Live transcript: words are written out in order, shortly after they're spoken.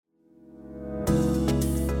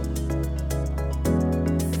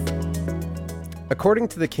According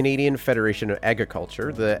to the Canadian Federation of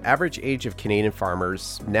Agriculture, the average age of Canadian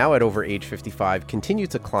farmers, now at over age 55, continues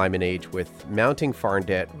to climb in age, with mounting farm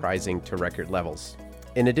debt rising to record levels.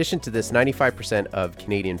 In addition to this, 95% of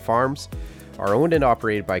Canadian farms are owned and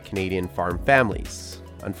operated by Canadian farm families.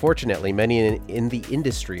 Unfortunately, many in the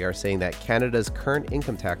industry are saying that Canada's current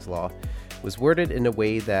income tax law was worded in a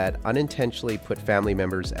way that unintentionally put family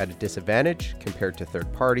members at a disadvantage compared to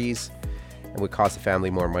third parties, and would cost a family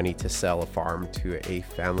more money to sell a farm to a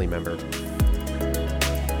family member.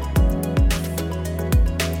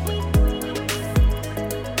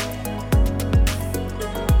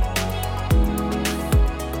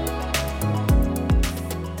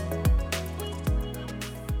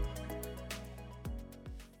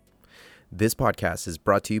 This podcast is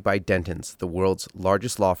brought to you by Dentons, the world's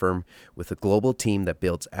largest law firm with a global team that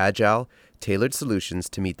builds agile, tailored solutions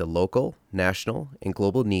to meet the local, national, and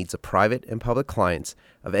global needs of private and public clients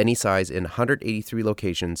of any size in 183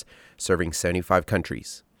 locations serving 75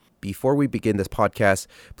 countries. Before we begin this podcast,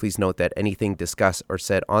 please note that anything discussed or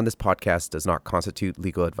said on this podcast does not constitute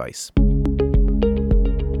legal advice.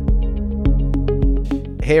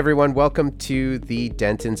 Hey everyone, welcome to the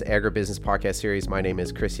Dentons Agribusiness Podcast Series. My name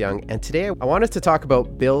is Chris Young, and today I wanted to talk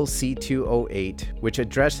about Bill C-208, which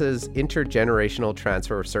addresses intergenerational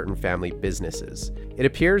transfer of certain family businesses. It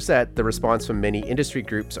appears that the response from many industry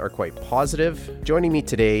groups are quite positive. Joining me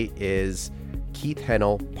today is Keith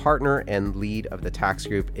Hennell, partner and lead of the tax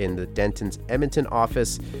group in the Dentons Edmonton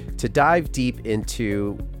office, to dive deep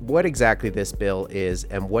into what exactly this bill is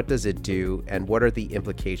and what does it do and what are the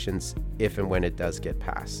implications if and when it does get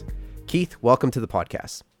passed. Keith, welcome to the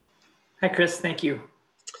podcast. Hi, Chris. Thank you.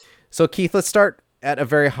 So Keith, let's start at a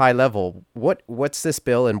very high level. What's this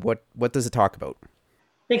bill and what does it talk about?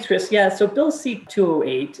 Thanks, Chris. Yeah, so Bill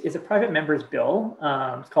C-208 is a private member's bill.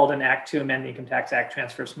 It's called an Act to amend the Income Tax Act,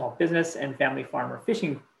 Transfer of Small Business and Family Farmer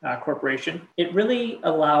Fishing Corporation. It really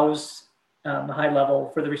allows a high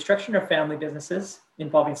level for the restructuring of family businesses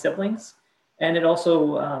involving siblings. And it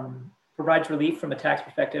also provides relief from a tax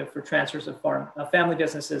perspective for transfers of family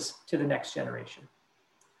businesses to the next generation.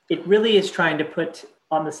 It really is trying to put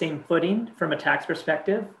on the same footing from a tax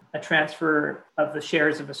perspective, a transfer of the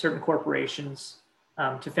shares of a certain corporations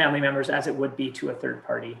to family members as it would be to a third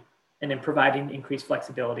party, and in providing increased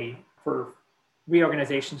flexibility for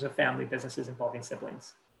reorganizations of family businesses involving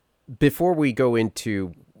siblings. Before we go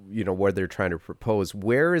into, what they're trying to propose,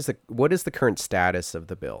 what is the current status of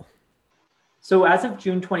the bill? So as of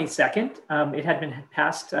June 22nd, it had been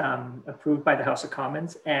passed, approved by the House of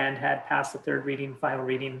Commons, and had passed the third reading, final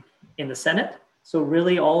reading in the Senate. So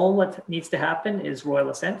really all that needs to happen is royal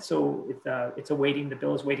assent. So the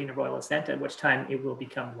bill is awaiting a royal assent, at which time it will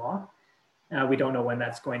become law. We don't know when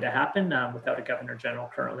that's going to happen without a governor general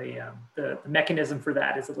currently. The mechanism for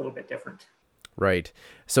that is a little bit different. Right.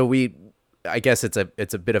 So I guess it's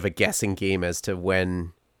a bit of a guessing game as to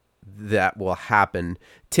when that will happen.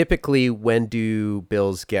 Typically, when do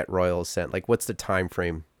bills get royal assent? Like, what's the time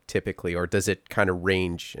frame typically, or does it kind of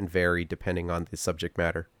range and vary depending on the subject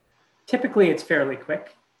matter? Typically, it's fairly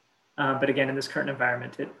quick, but again, in this current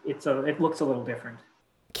environment, it looks a little different.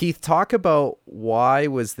 Keith, talk about why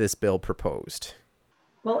was this bill proposed?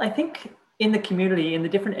 Well, I think in the community, in the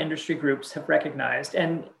different industry groups have recognized,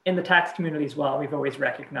 and in the tax community as well, we've always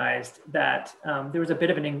recognized that there was a bit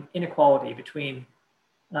of an inequality between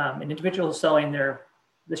an individual selling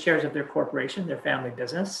the shares of their corporation, their family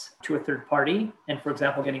business, to a third party, and for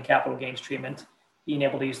example, getting capital gains treatment, being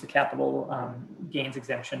able to use the capital gains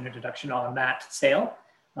exemption or deduction on that sale,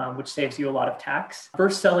 which saves you a lot of tax.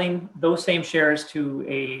 First, selling those same shares to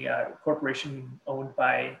a corporation owned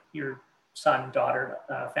by your son, daughter,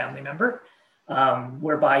 family member,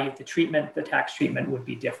 whereby the tax treatment would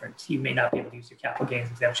be different. You may not be able to use your capital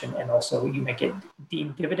gains exemption, and also you may get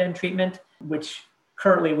deemed dividend treatment, which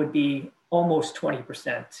currently would be almost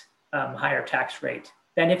 20% higher tax rate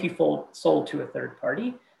than if you sold to a third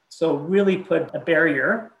party. So really put a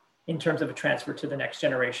barrier in terms of a transfer to the next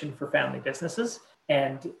generation for family businesses,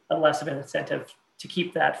 and a less of an incentive to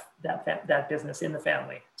keep that business in the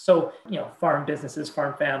family. So, farm businesses,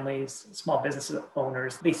 farm families, small business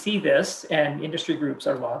owners, they see this, and industry groups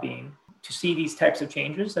are lobbying to see these types of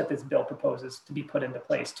changes that this bill proposes to be put into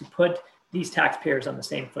place, to put these taxpayers on the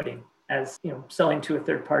same footing as, selling to a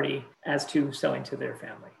third party as to selling to their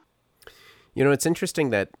family. It's interesting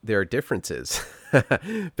that there are differences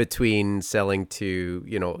between selling to,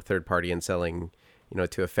 a third party and selling,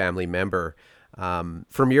 to a family member.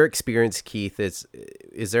 From your experience, Keith,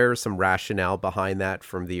 is there some rationale behind that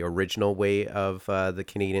from the original way of the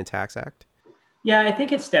Canadian Tax Act? Yeah, I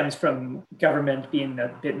think it stems from government being a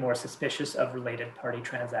bit more suspicious of related party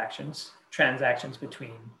transactions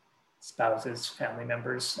between spouses, family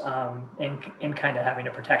members, and kind of having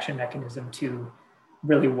a protection mechanism to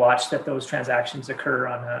really watch that those transactions occur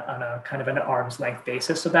on a kind of an arm's length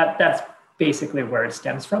basis. So that's basically where it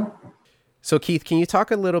stems from. So Keith, can you talk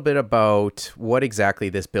a little bit about what exactly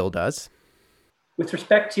this bill does? With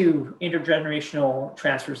respect to intergenerational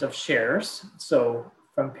transfers of shares, so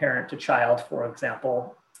from parent to child, for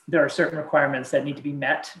example, there are certain requirements that need to be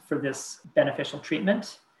met for this beneficial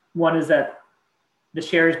treatment. One is that the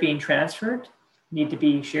shares being transferred need to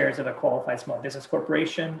be shares of a qualified small business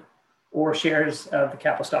corporation or shares of the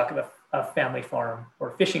capital stock of a family farm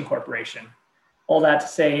or fishing corporation. All that to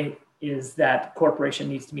say is that corporation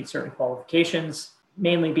needs to meet certain qualifications,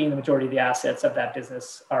 mainly being the majority of the assets of that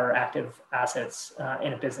business are active assets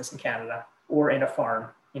in a business in Canada or in a farm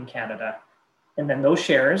in Canada. And then those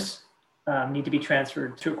shares need to be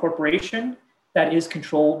transferred to a corporation that is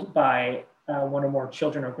controlled by one or more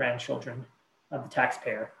children or grandchildren of the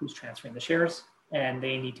taxpayer who's transferring the shares, and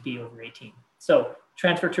they need to be over 18. So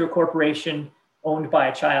transfer to a corporation owned by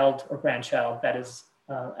a child or grandchild that is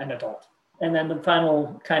an adult. And then the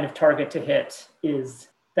final kind of target to hit is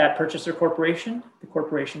that purchaser corporation, the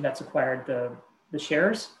corporation that's acquired the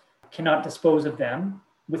shares, cannot dispose of them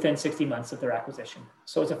within 60 months of their acquisition.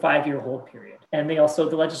 So it's a 5-year hold period. And the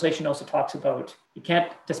legislation also talks about you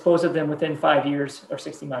can't dispose of them within 5 years or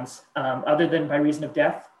 60 months, other than by reason of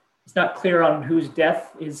death. It's not clear on whose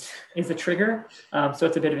death is a trigger. So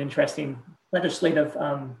it's a bit of an interesting legislative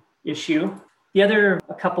issue. A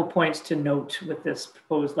couple points to note with this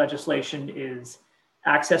proposed legislation is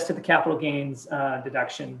access to the capital gains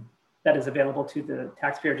deduction that is available to the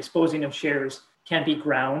taxpayer disposing of shares can be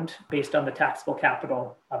ground based on the taxable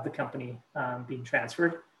capital of the company being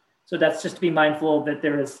transferred. So that's just to be mindful that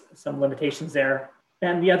there is some limitations there.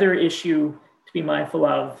 And the other issue to be mindful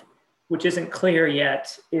of, which isn't clear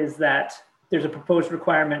yet, is that there's a proposed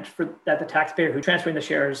requirement that the taxpayer who's transferring the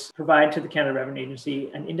shares provide to the Canada Revenue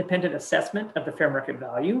Agency an independent assessment of the fair market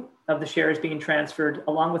value of the shares being transferred,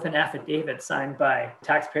 along with an affidavit signed by the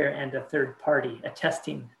taxpayer and a third party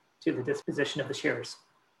attesting to the disposition of the shares.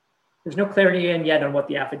 There's no clarity yet on what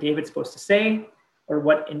the affidavit's supposed to say or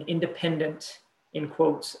what an independent, in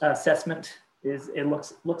quotes, assessment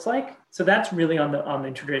looks like. So that's really on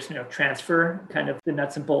the traditional transfer, kind of the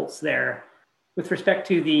nuts and bolts there. With respect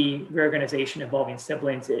to the reorganization involving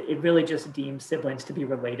siblings, it really just deems siblings to be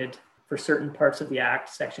related for certain parts of the Act,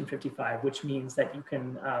 Section 55, which means that you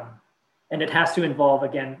can, and it has to involve,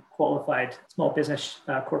 again, qualified small business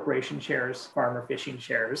corporation shares, farm or fishing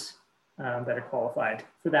shares that are qualified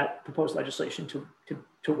for that proposed legislation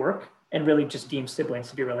to work, and really just deems siblings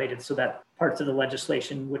to be related, so that parts of the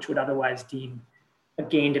legislation which would otherwise deem a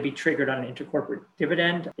gain to be triggered on an intercorporate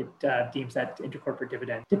dividend, it deems that intercorporate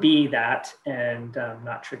dividend to be that and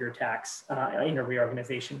not trigger tax in a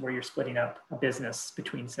reorganization where you're splitting up a business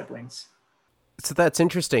between siblings. So that's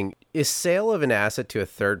interesting. Is sale of an asset to a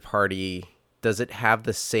third party, does it have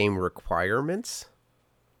the same requirements?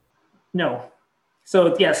 No.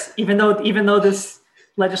 So yes, even though this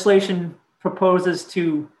legislation proposes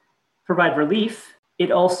to provide relief,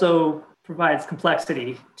 it also provides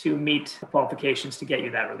complexity to meet the qualifications to get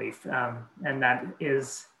you that relief, and that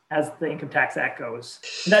is as the Income Tax Act goes.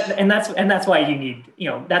 And that's why you need,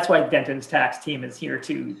 that's why Denton's tax team is here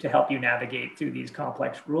to help you navigate through these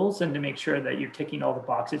complex rules and to make sure that you're ticking all the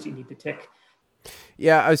boxes you need to tick.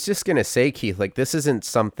 Yeah, I was just gonna say, Keith, like this isn't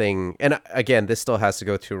something, and again, this still has to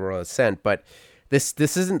go through royal assent, but this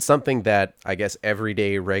isn't something that I guess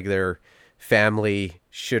everyday regular family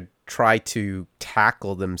should try to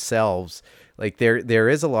tackle themselves. Like there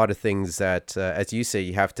is a lot of things that, as you say,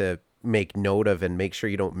 you have to make note of and make sure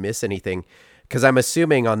you don't miss anything. Because I'm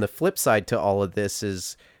assuming on the flip side to all of this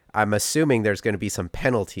is, I'm assuming there's going to be some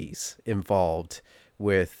penalties involved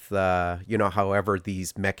with, however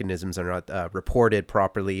these mechanisms are not reported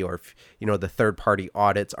properly, or if, the third party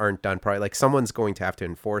audits aren't done properly. Like someone's going to have to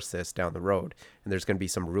enforce this down the road, and there's going to be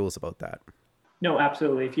some rules about that. No,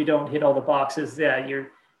 absolutely. If you don't hit all the boxes,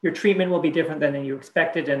 your treatment will be different than you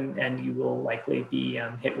expected, and you will likely be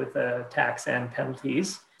hit with tax and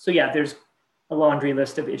penalties. So yeah, there's a laundry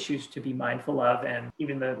list of issues to be mindful of, and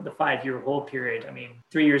even the 5-year hold period. I mean,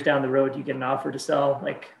 3 years down the road, you get an offer to sell.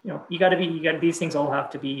 These things all have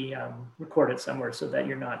to be recorded somewhere so that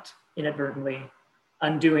you're not inadvertently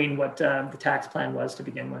undoing what the tax plan was to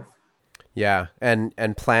begin with. Yeah,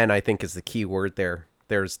 and plan, I think, is the key word there.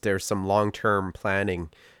 There's some long-term planning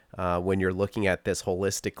when you're looking at this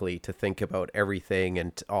holistically, to think about everything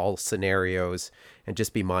and all scenarios and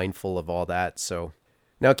just be mindful of all that. So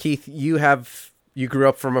Now, Keith, you grew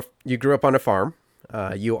up on a farm.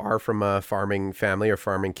 You are from a farming family or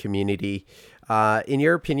farming community. In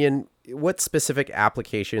your opinion, what specific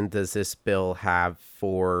application does this bill have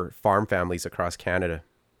for farm families across Canada?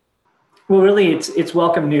 Well, really, it's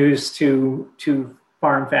welcome news to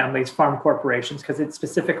farm families, farm corporations, because it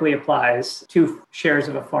specifically applies to shares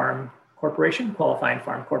of a farm corporation, qualifying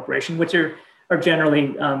farm corporation, which are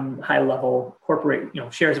generally high-level corporate,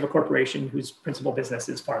 shares of a corporation whose principal business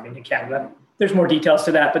is farming in Canada. There's more details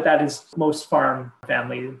to that, but that is most farm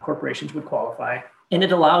family corporations would qualify. And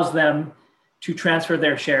it allows them to transfer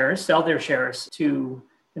their shares, sell their shares to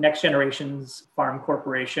the next generation's farm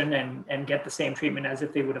corporation and get the same treatment as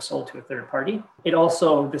if they would have sold to a third party. It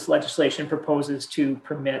also, this legislation proposes to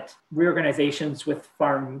permit reorganizations with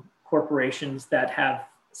farm corporations that have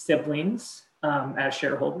siblings as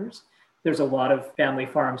shareholders. There's a lot of family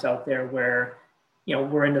farms out there where,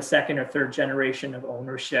 we're in the second or third generation of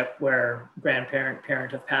ownership where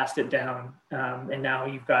parent have passed it down. And now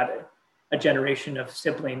you've got a generation of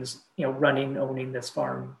siblings, owning this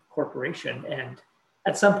farm corporation. And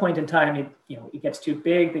at some point in time, it gets too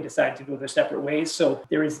big. They decide to go their separate ways. So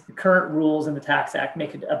there is the current rules in the Tax Act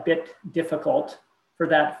make it a bit difficult for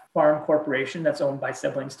that farm corporation that's owned by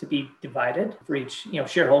siblings to be divided, for each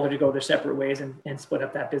shareholder to go their separate ways and split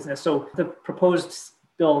up that business. So the proposed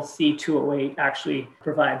Bill C-208 actually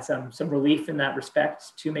provides some relief in that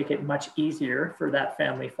respect to make it much easier for that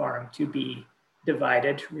family farm to be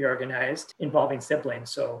divided, reorganized, involving siblings.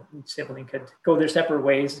 So each sibling could go their separate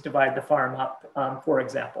ways, divide the farm up, for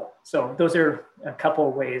example. So those are a couple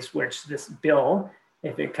of ways which this bill,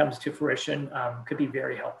 if it comes to fruition, could be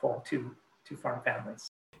very helpful to farm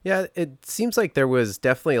families. Yeah, it seems like there was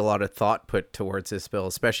definitely a lot of thought put towards this bill,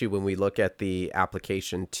 especially when we look at the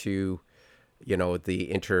application to,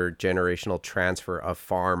 the intergenerational transfer of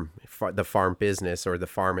the farm business or the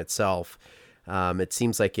farm itself. It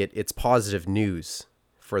seems like it's positive news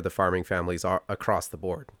for the farming families across the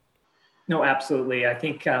board. No, absolutely. I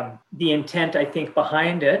think the intent,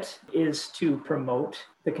 behind it is to promote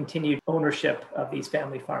the continued ownership of these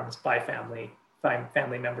family farms by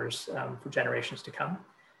family members for generations to come.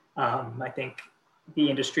 I think the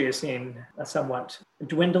industry is seeing a somewhat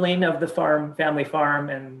dwindling of the family farm,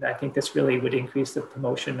 and I think this really would increase the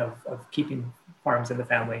promotion of keeping farms in the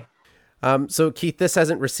family. So Keith, this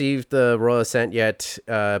hasn't received the Royal Assent yet.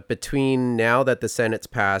 Between now that the Senate's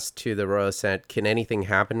passed to the Royal Assent, can anything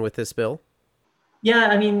happen with this bill?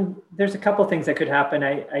 Yeah, there's a couple things that could happen.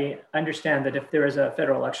 I understand that if there is a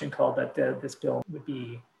federal election called, that this bill would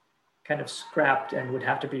be kind of scrapped and would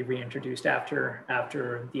have to be reintroduced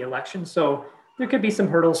after the election. So there could be some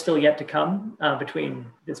hurdles still yet to come between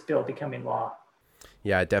this bill becoming law.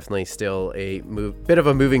 Yeah, definitely still a bit of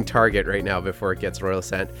a moving target right now before it gets Royal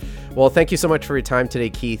Assent. Well, thank you so much for your time today,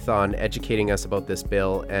 Keith, on educating us about this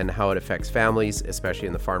bill and how it affects families, especially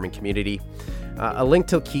in the farming community. A link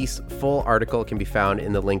to Keith's full article can be found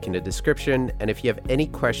in the link in the description. And if you have any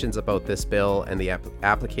questions about this bill and the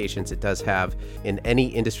applications it does have in any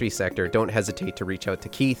industry sector, don't hesitate to reach out to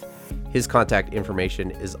Keith. His contact information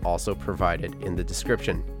is also provided in the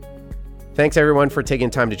description. Thanks everyone for taking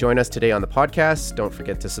time to join us today on the podcast. Don't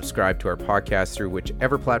forget to subscribe to our podcast through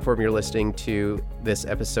whichever platform you're listening to this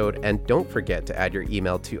episode. And don't forget to add your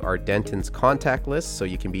email to our Denton's contact list so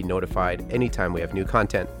you can be notified anytime we have new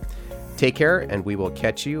content. Take care, and we will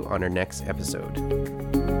catch you on our next episode.